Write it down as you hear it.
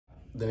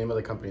The name of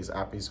the company is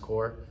Apis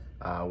Cor.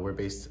 We're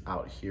based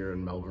out here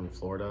in Melbourne,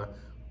 Florida.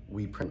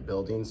 We print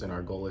buildings, and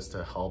our goal is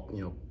to help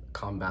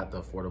combat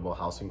the affordable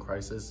housing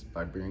crisis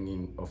by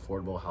bringing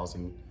affordable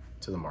housing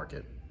to the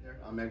market.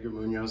 I'm Edgar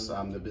Muñoz.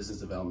 I'm the business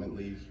development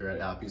lead here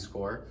at Apis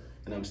Cor,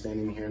 and I'm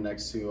standing here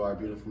next to our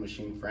beautiful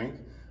machine, Frank.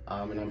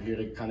 And I'm here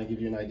to kind of give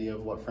you an idea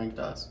of what Frank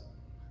does.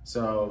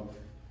 So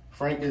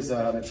Frank is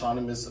an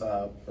autonomous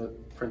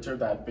printer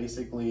that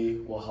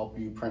basically will help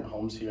you print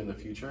homes here in the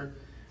future.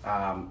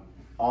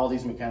 All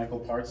these mechanical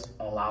parts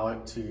allow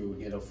it to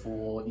get a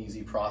full,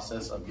 easy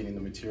process of getting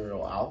the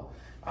material out.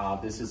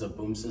 This is a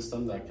boom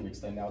system that can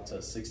extend out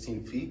to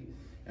 16 feet,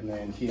 and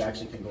then he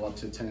actually can go up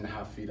to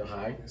 10.5 feet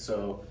high.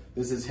 So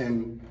this is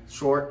him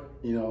short,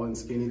 and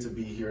skinny to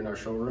be here in our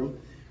showroom.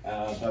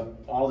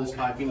 But all this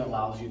piping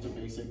allows you to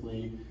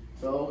basically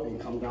go and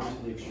come down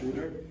to the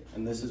extruder,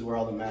 and this is where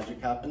all the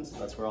magic happens.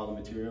 That's where all the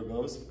material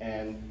goes.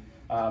 And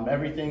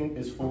everything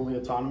is fully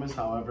autonomous.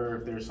 However,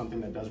 if there's something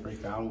that does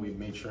break down, we've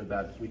made sure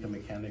that we can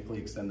mechanically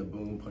extend the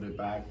boom, put it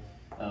back.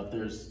 If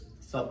there's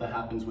stuff that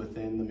happens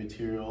within the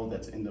material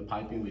that's in the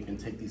piping, we can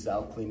take these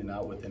out, clean it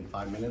out within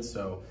 5 minutes.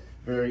 So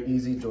very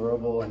easy,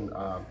 durable, and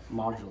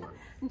modular.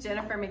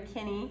 Jennifer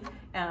McKinney,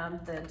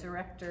 the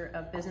Director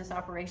of Business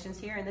Operations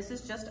here, and this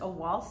is just a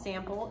wall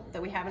sample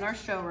that we have in our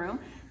showroom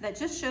that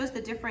just shows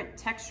the different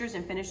textures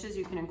and finishes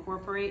you can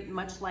incorporate,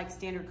 much like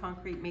standard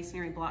concrete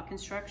masonry block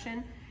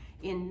construction,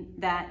 in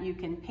that you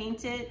can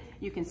paint it,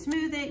 you can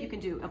smooth it, you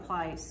can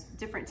apply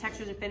different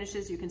textures and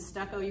finishes, you can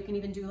stucco, you can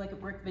even do like a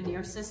brick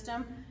veneer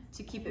system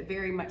to keep it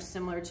very much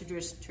similar to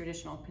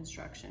traditional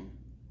construction.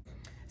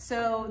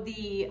 So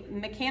the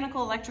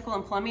mechanical, electrical,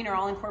 and plumbing are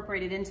all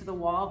incorporated into the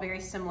wall, very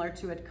similar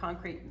to a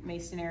concrete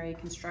masonry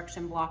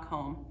construction block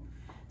home.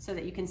 So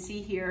that you can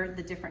see here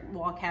the different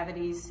wall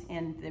cavities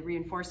and the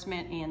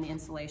reinforcement and the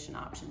insulation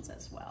options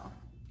as well.